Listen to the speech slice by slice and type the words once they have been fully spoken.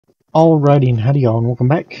Alrighty, and howdy y'all, and welcome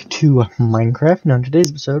back to Minecraft. Now in today's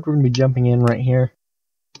episode, we're going to be jumping in right here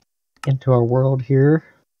into our world here.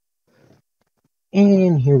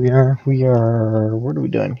 And here we are, what are we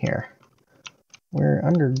doing here? We're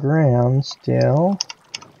underground still.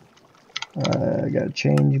 Gotta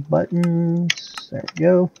change buttons, there we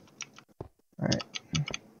go. Alright.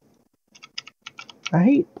 I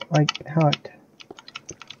hate, how it,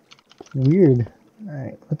 weird.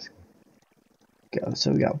 Alright, let's go.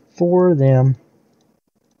 So we got 4 of them.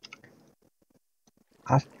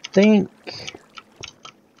 I think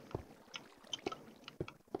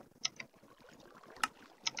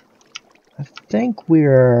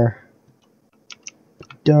we're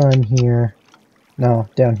done here. No,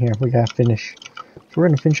 down here. We gotta finish. So we're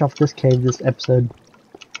gonna finish off this cave, this episode.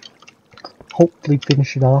 Hopefully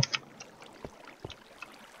finish it off.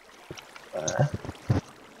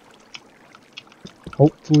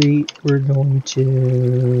 Hopefully we're going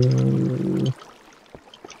to...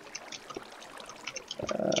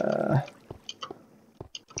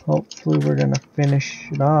 hopefully we're gonna finish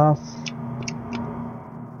it off.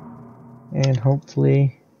 And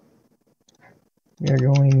hopefully we're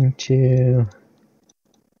going to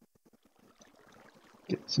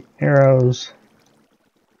get some arrows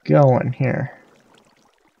going here.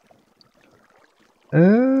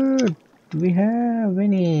 Do we have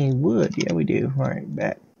any wood? Yeah, we do. Alright,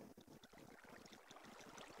 bet.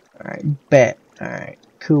 Alright, bet. Alright,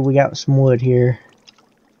 cool. We got some wood here.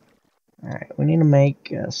 Alright, we need to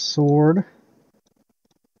make a sword.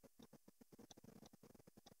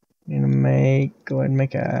 We need to go ahead and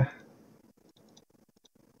make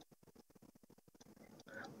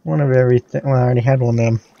one of everything. Well, I already had one of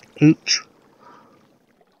them. Oops.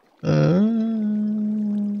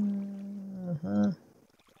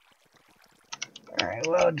 Alright,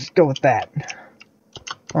 well, just go with that.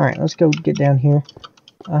 Alright, let's go get down here.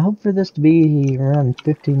 I hope for this to be around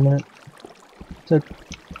 15 minutes. So,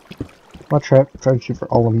 I'll try to shoot for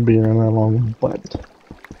all of them being around that long, but...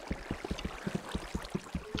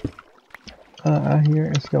 I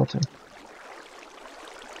hear a skeleton.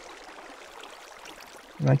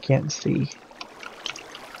 And I can't see.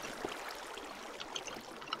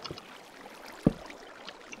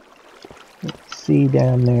 Let's see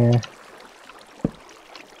down there.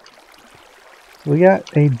 We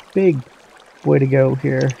got a big way to go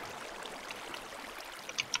here.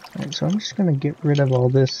 Alright, so I'm just gonna get rid of all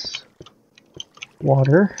this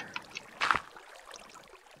water.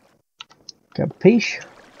 Capiche?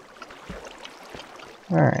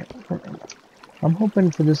 Alright. I'm hoping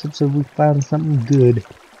for this episode we found something good.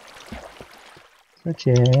 Such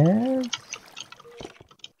as...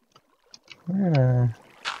 we're gonna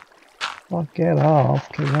lock that off,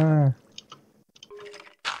 because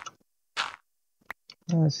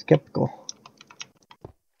I'm skeptical.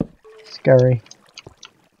 Scary.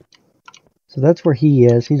 So that's where he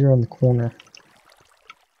is. He's around the corner.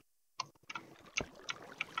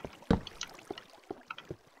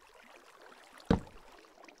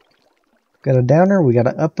 Got a downer, we got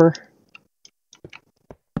an upper.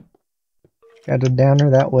 Got a downer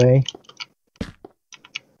that way.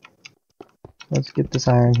 Let's get this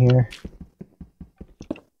iron here.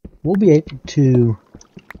 We'll be able to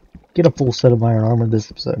get a full set of iron armor this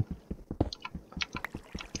episode.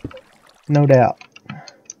 No doubt.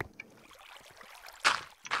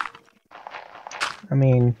 I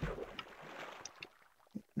mean,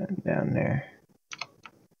 down there.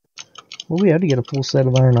 We'll be able to get a full set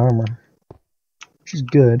of iron armor. Which is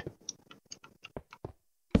good.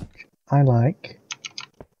 Which I like.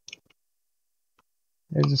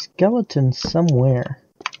 There's a skeleton somewhere.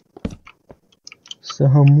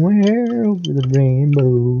 Somewhere over the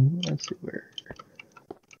rainbow. Let's see where.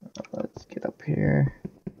 Let's get up here.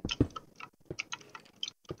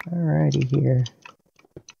 Alrighty here.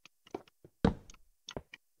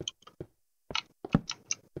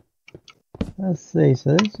 Let's see.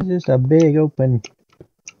 So this is just a big open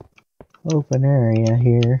area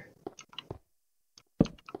here.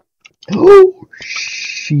 Oh,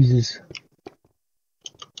 Jesus.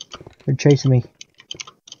 They're chasing me.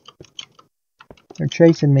 They're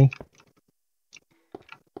chasing me.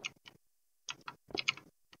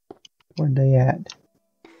 Where'd they at?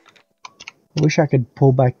 I wish I could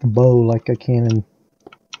pull back the bow like I can. And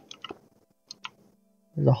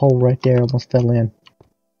there's a hole right there. I almost fell in.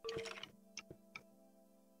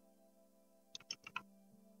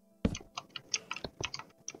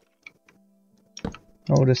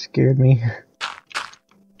 Oh, this scared me. I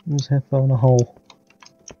just fell in a hole.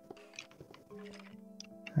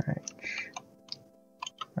 Alright.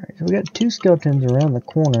 Alright, so we got 2 skeletons around the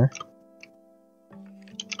corner.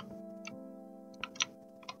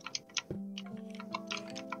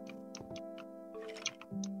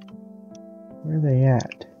 Where are they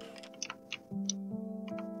at?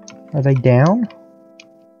 Are they down?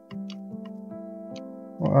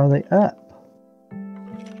 Or are they up?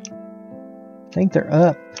 I think they're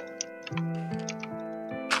up.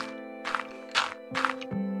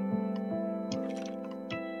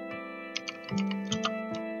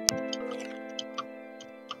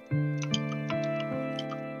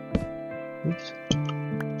 Oops.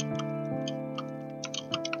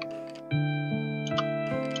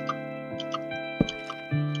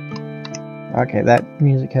 Okay, that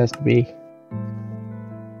music has to be.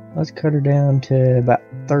 Let's cut her down to about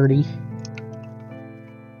 30.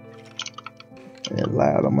 It's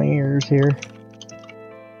loud on my ears here.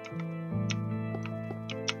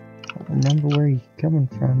 I don't remember where you're coming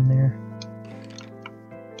from there.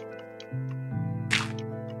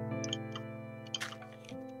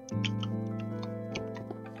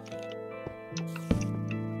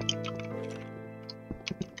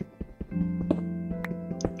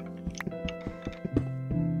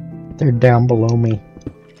 They're down below me.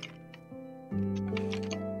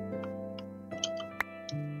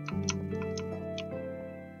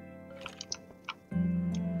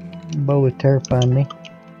 Bo is terrifying me.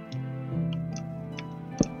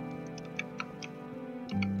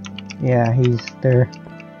 Yeah, he's there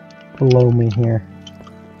below me here.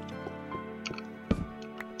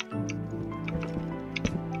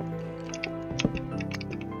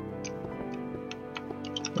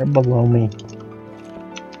 They're below me.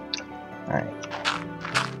 Alright.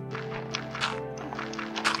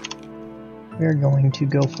 We're going to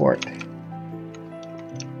go for it.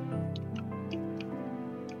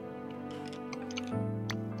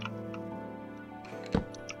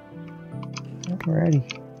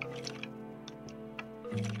 Alrighty.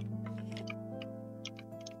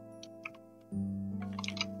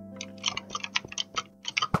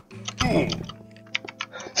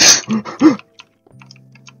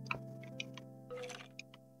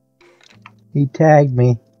 He tagged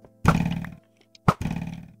me.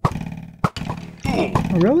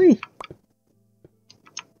 Oh, really?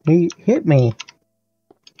 He hit me.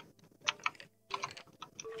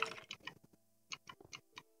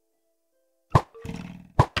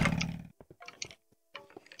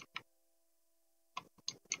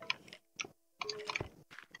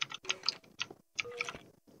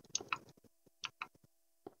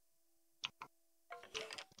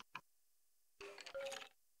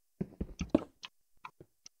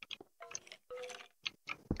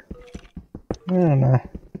 I don't know.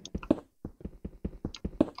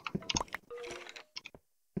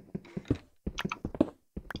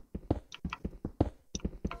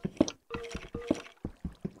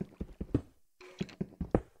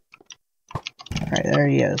 Alright, there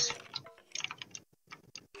he is.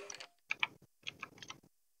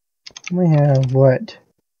 We have what?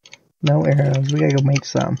 No arrows. We gotta go make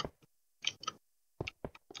some.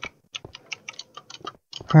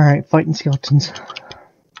 Alright, fighting skeletons.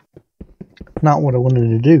 Not what I wanted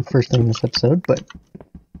to do first thing in this episode, but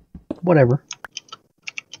whatever.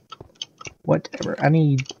 Whatever. I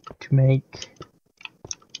need to make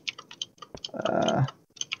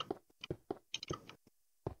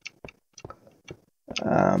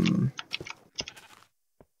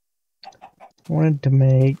wanted to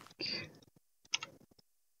make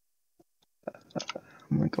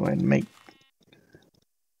I'm gonna go ahead and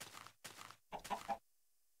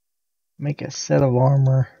make a set of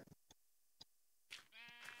armor.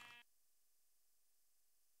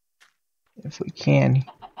 If we can.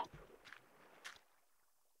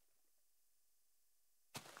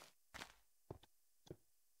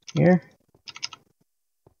 Here.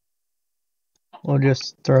 We'll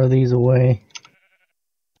just throw these away.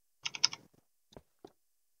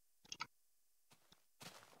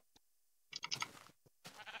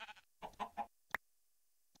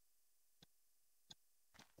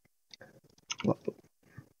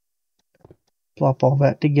 Plop all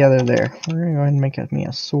that together there. We're going to go ahead and make me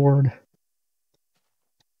a sword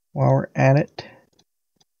while we're at it.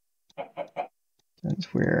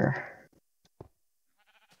 Since we're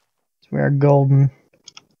golden.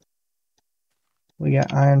 We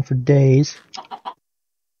got iron for days.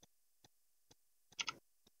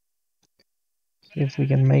 See if we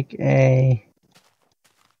can make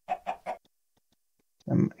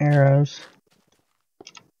some arrows.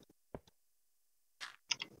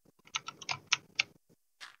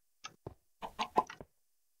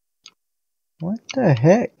 What the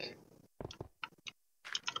heck?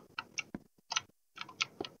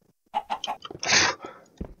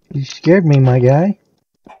 You scared me, my guy.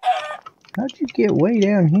 How'd you get way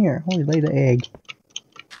down here? Holy, lay the egg.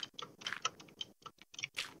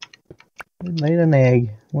 It laid an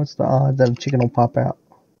egg. What's the odds that a chicken will pop out?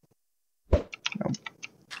 Nope.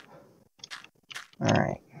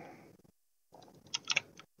 Alright.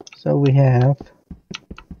 So we have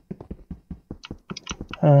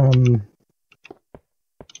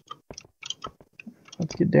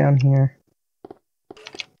let's get down here.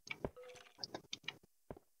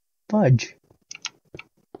 Fudge.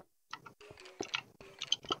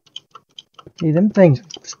 See, them things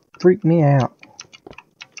freak me out.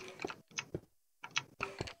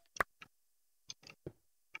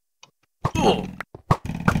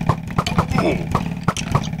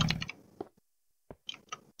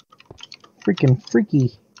 Freaking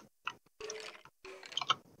freaky.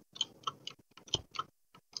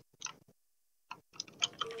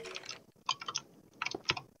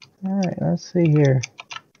 Alright, let's see here.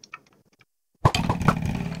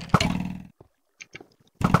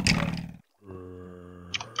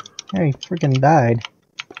 Oh, he freaking died.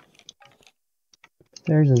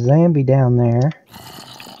 There's a zombie down there.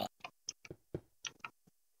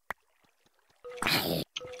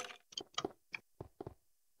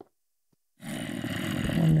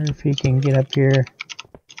 Wonder if he can get up here.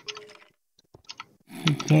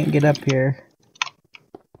 He can't get up here.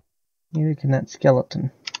 Neither can that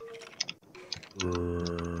skeleton.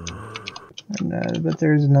 And, but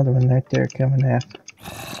there's another one right there coming after.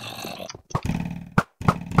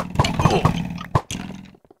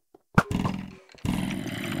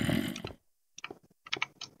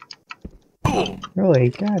 Really?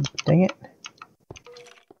 God dang it.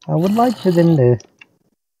 I would like for them to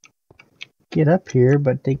get up here,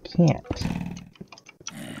 but they can't.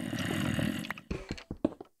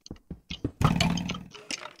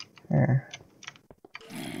 There.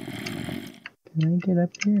 Can I get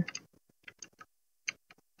up here?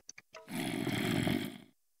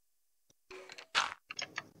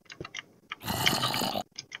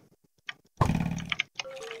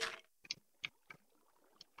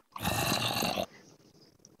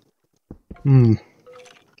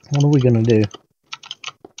 What are we gonna do?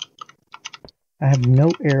 I have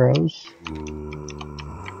no arrows. I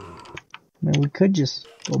mean, we could just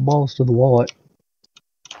go balls to the wall.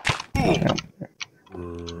 No.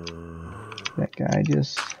 That guy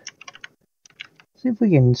just... See if we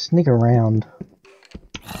can sneak around.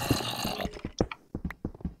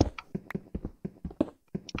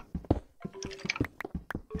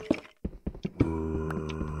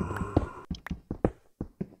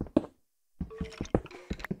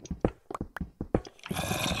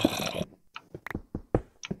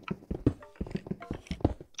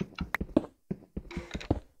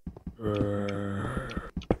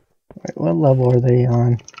 Wait, what level are they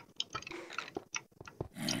on?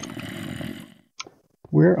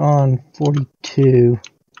 We're on 42.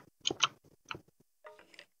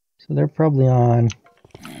 So they're probably on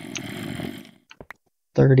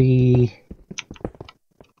 30.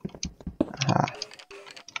 Aha.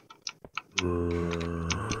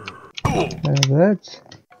 That's...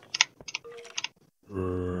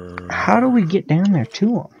 How do we get down there to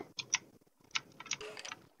them?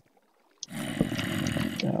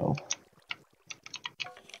 Go.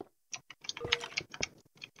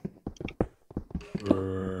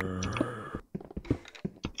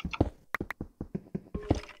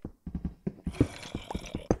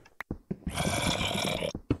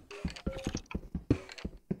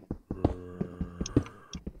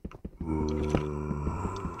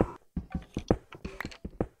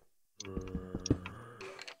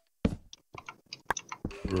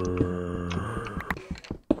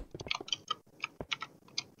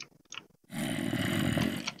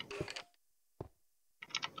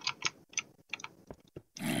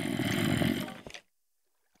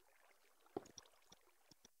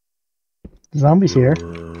 Zombies here.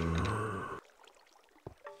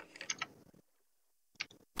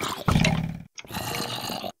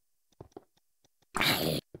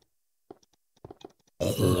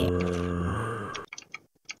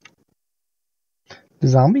 The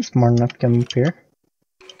zombie's smart enough to come up here.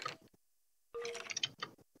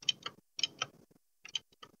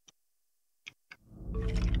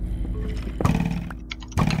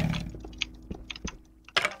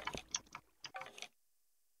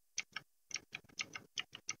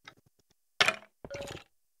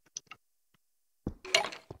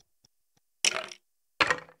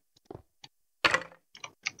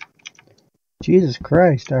 Jesus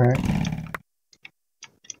Christ, alright.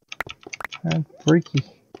 That's freaky.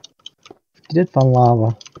 You did find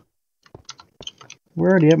lava.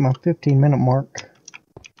 We're already at my 15-minute mark.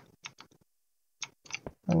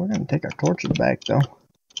 Oh, we're gonna take our torches back though.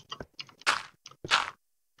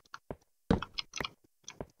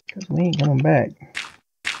 Because we ain't coming back.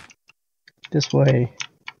 this way.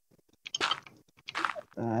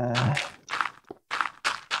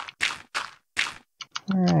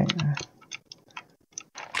 Alright.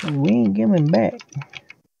 We ain't coming back.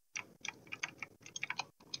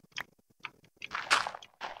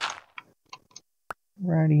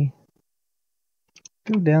 Righty.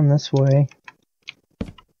 Go down this way.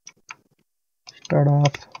 Start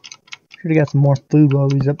off. Should have got some more food while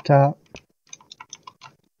he's up top.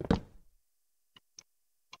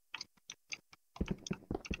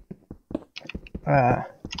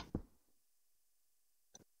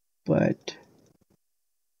 But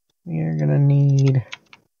we are gonna need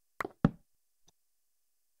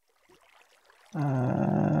we're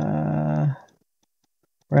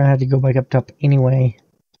gonna have to go back up top anyway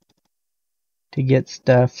to get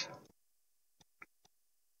stuff.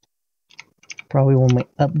 Probably when we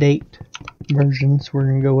update versions, we're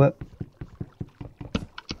gonna go up.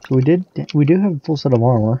 So we do have a full set of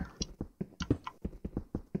armor.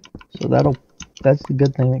 So that's the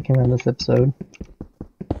good thing that came out of this episode.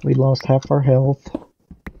 We lost half our health.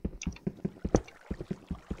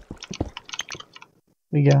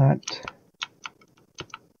 We got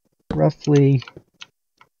roughly,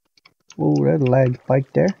 whoa, that lag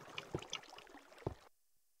spike there.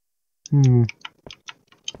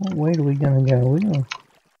 What way are we gonna go?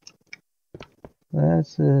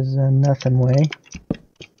 This is a nothing way.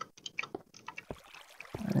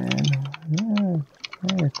 And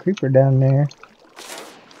there's a creeper down there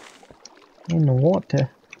in the water.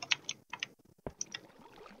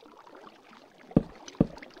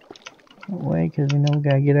 That way, because we know we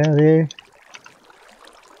gotta get out of there.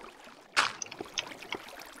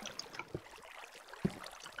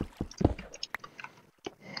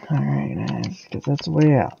 Alright, guys, because that's the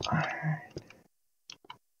way out.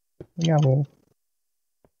 We got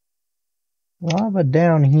lava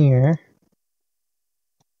down here.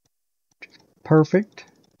 Perfect.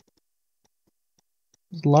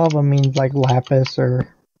 Lava means like lapis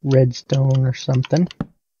or redstone or something.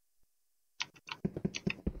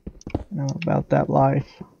 I know about that life.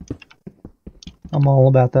 I'm all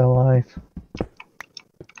about that life.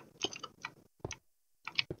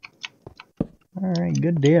 Alright,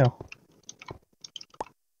 good deal.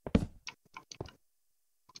 I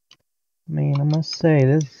mean, I must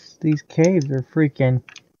say, these caves are freaking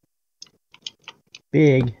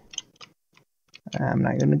big. I'm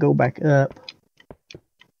not gonna go back up.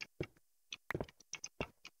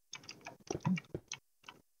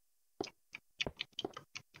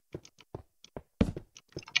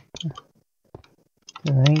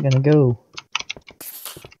 I ain't gonna go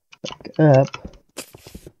back up.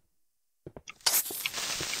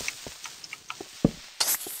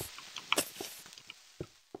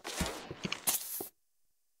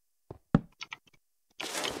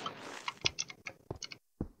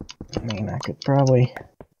 I mean, I could probably.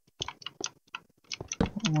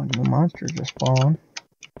 Oh, the monster just spawned.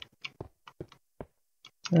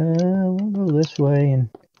 We'll go this way, and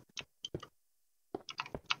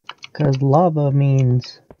because lava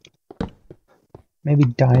means maybe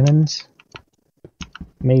diamonds,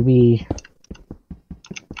 maybe.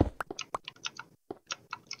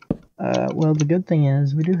 Well, the good thing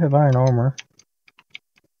is we do have iron armor,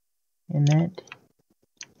 and that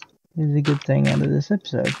is a good thing out of this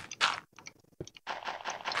episode.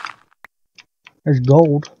 There's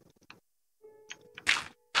gold.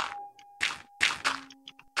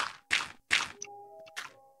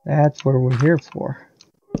 That's what we're here for.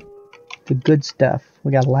 The good stuff.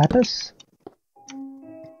 We got lapis.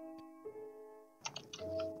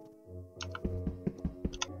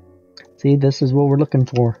 See, this is what we're looking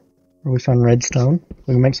for. We found redstone.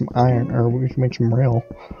 We can make some iron, or we can make some rail,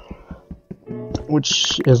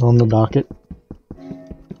 which is on the docket.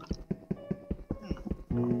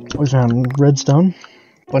 We found redstone.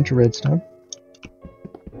 Bunch of redstone.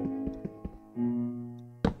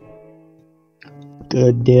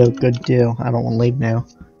 Good deal, good deal. I don't want to leave now,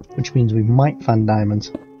 which means we might find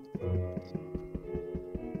diamonds.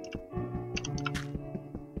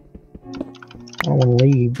 I don't want to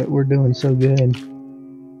leave, but we're doing so good.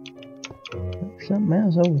 There's something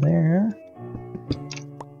else over there,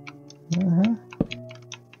 huh?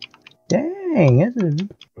 Dang, that's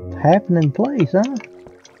a happening place, huh?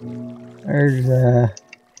 There's that.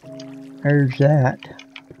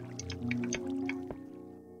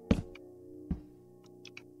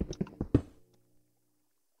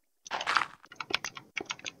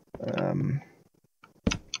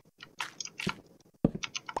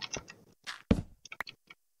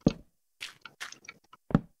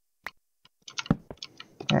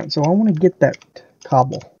 Alright, so I want to get that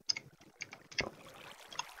cobble.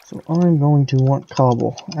 So I'm going to want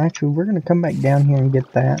cobble. Actually, we're going to come back down here and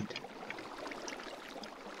get that.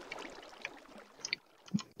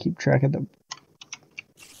 Keep track of the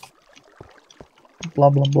blah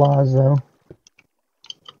blah blahs though.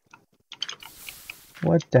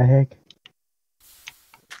 What the heck?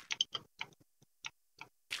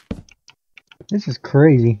 This is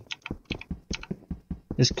crazy.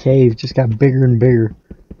 This cave just got bigger and bigger.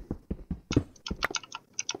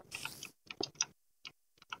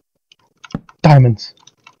 Diamonds.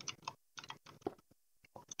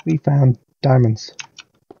 We found diamonds.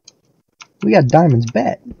 We got diamonds,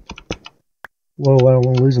 bet. Whoa, I don't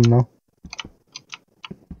want to lose them though.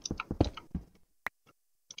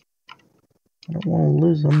 I don't want to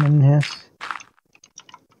lose them in this.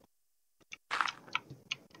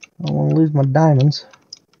 I don't want to lose my diamonds.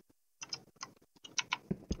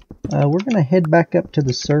 We're going to head back up to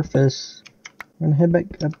the surface. We're going to head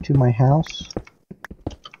back up to my house.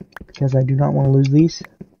 Because I do not want to lose these.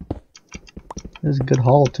 This is a good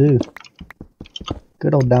haul too.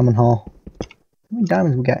 Good old diamond haul. How many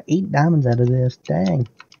diamonds? We got 8 diamonds out of this. Dang.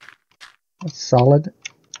 That's solid.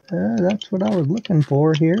 That's what I was looking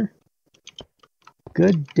for here.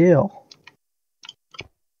 Good deal.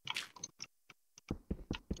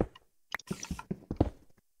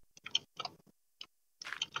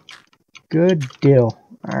 Good deal.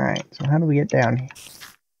 Alright, so how do we get down here?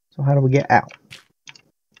 So how do we get out?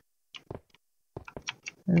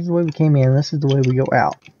 This is the way we came in. This is the way we go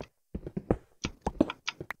out.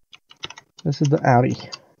 This is the outie.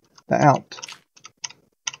 The out.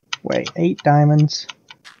 Wait, 8 diamonds.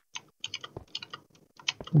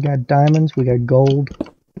 We got diamonds. We got gold.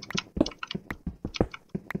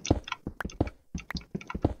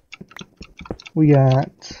 We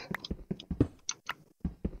got...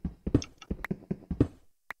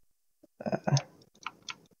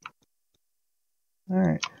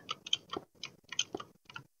 Alright.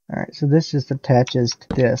 Alright, so this just attaches to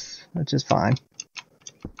this, which is fine.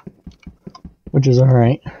 Which is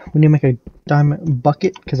alright. We need to make a diamond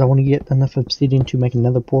bucket, because I want to get enough obsidian to make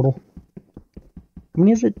another portal. How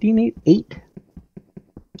many is it? Do you need 8?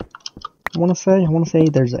 I want to say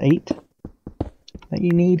there's 8 that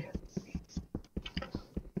you need.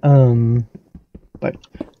 But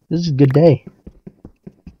this is a good day.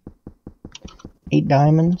 8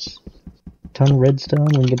 diamonds, ton of redstone.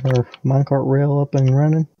 We can get our minecart rail up and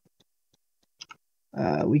running.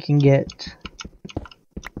 We can get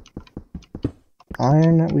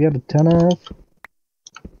iron that we got a ton of.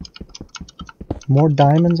 More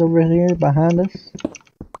diamonds over here behind us.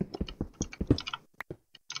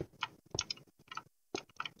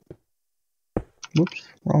 Whoops,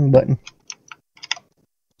 wrong button.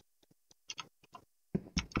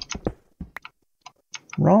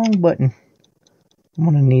 Wrong button. I'm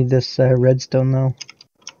gonna need this redstone though.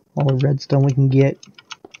 All the redstone we can get.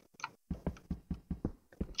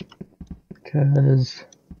 Because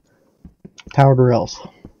powered rails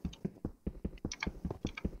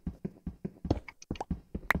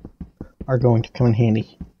are going to come in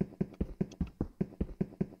handy.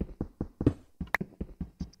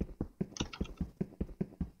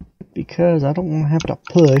 Because I don't want to have to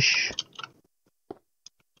push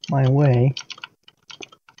my way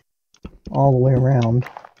all the way around.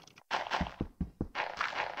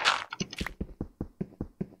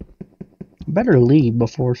 Better leave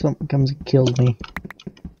before something comes and kills me.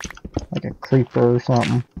 Like a creeper or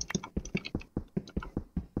something.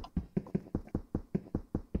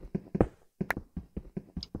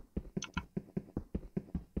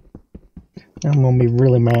 I'm gonna be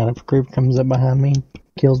really mad if a creeper comes up behind me and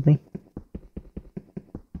kills me.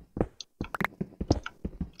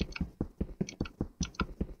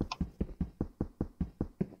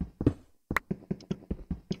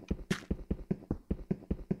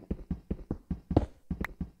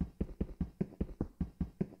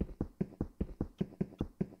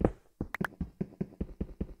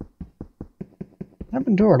 What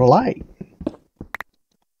happened to our light?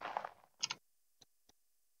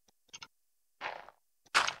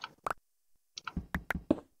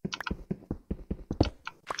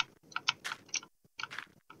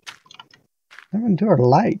 What happened to our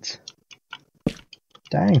lights?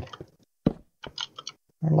 Dang.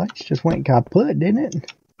 Our lights just went kaput, didn't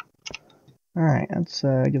it? Alright, let's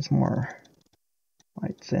get some more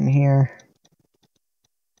lights in here.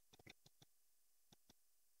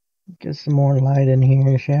 Get some more light in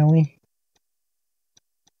here, shall we?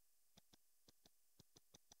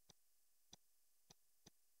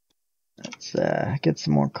 Let's get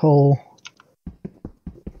some more coal.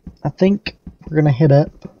 I think we're gonna head up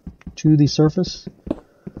to the surface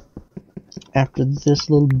after this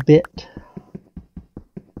little bit.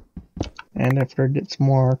 And after it gets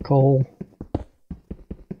more coal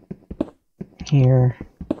here.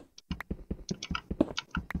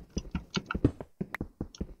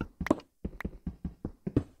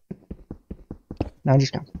 Now I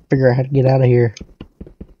just gotta figure out how to get out of here.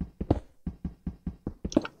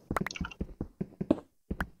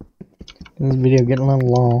 This video getting a little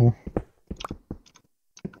long.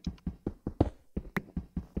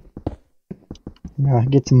 Now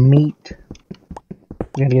get some meat.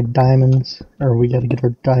 We gotta get diamonds, or we gotta get our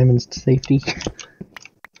diamonds to safety.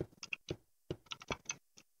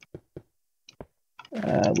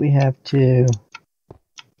 We have to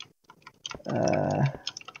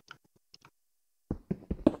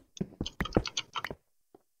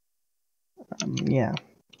yeah.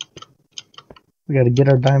 We gotta get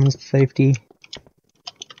our diamonds to safety.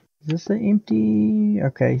 Is this the empty?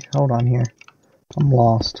 Okay, hold on here. I'm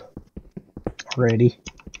lost already.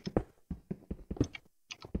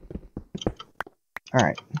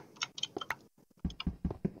 Alright.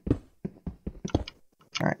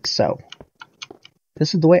 Alright, so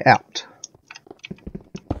this is the way out.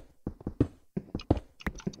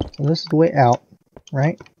 So this is the way out,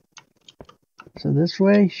 right? So this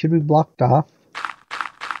way should be blocked off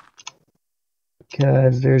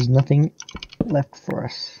because there's nothing left for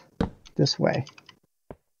us this way.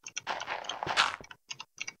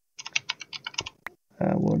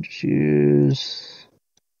 We'll just use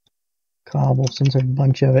cobble since there's a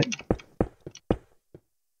bunch of it.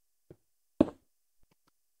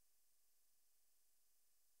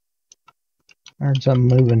 I heard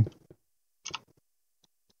something moving.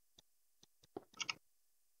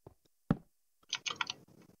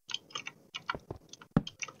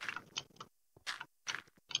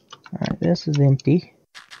 Alright, this is empty.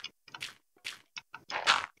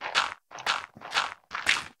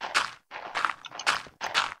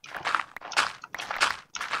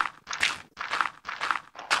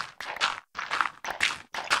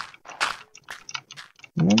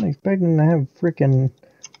 I'm not expecting to have freaking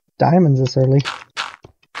diamonds this early.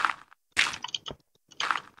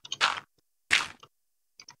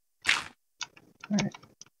 Alright,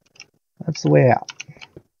 that's the way out.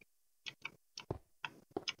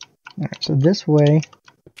 Alright, so this way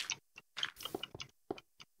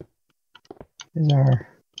is our...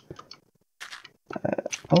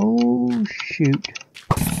 oh, shoot.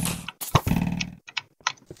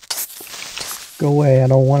 Go away, I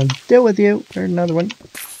don't want to deal with you. There's another one.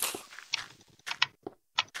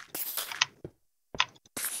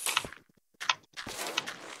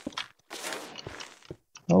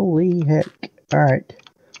 Holy heck. Alright.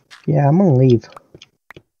 Yeah, I'm gonna leave.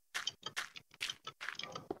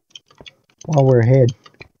 While we're ahead.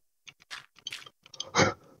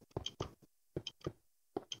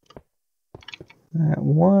 That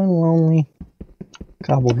one lonely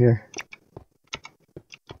cobble here.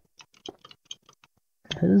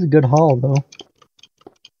 This is a good haul, though.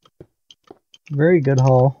 Very good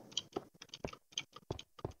haul.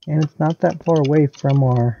 And it's not that far away from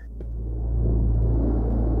our...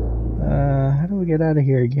 how do we get out of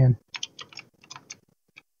here again?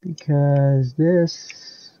 Because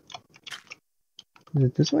this... is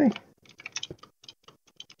it this way?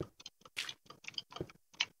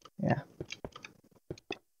 Yeah.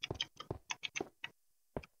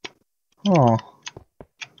 Oh.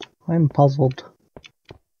 I'm puzzled.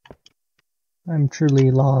 I'm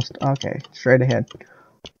truly lost. Okay, straight ahead.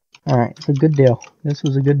 Alright, it's a good deal. This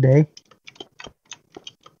was a good day.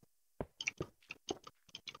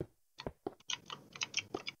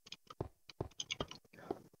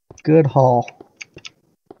 Good haul.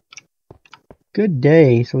 Good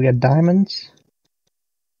day. So we got diamonds,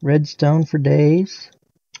 redstone for days,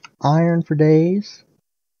 iron for days,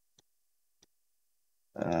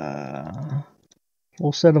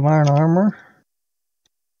 full set of iron armor,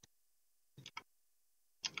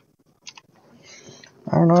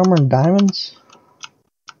 and diamonds.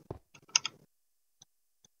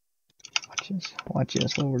 Watch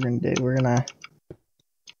this. What we're gonna do? We're gonna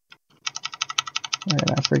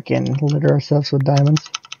freaking litter ourselves with diamonds.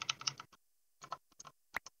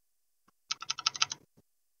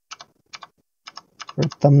 For a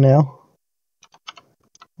thumbnail.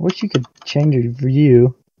 I wish you could change your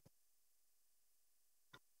view.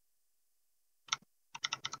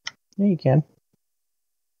 Yeah, you can.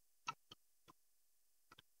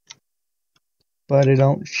 But it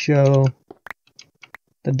don't show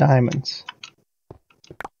the diamonds.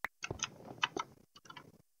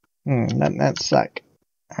 That suck.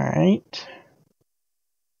 Alright.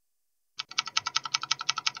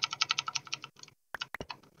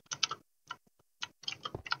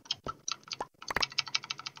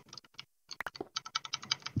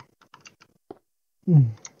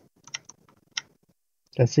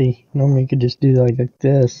 I see, normally you could just do like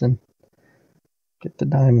this and get the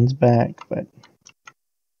diamonds back, but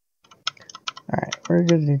alright, we're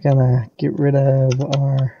gonna get rid of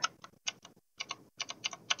our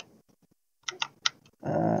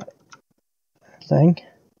thing.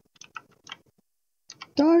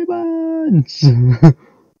 Diamonds!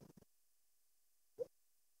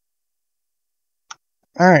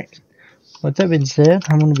 Alright, with that being said,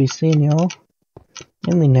 I'm gonna be seeing y'all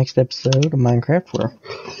in the next episode of Minecraft where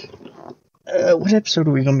what episode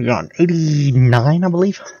are we gonna be on? 89, I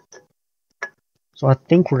believe. So I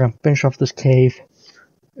think we're gonna finish off this cave.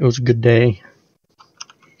 It was a good day.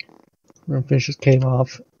 We're gonna finish this cave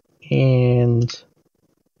off and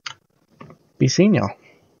be seeing y'all.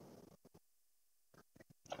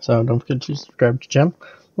 So don't forget to subscribe to the channel,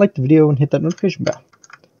 like the video, and hit that notification bell.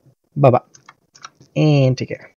 Bye bye, and take care.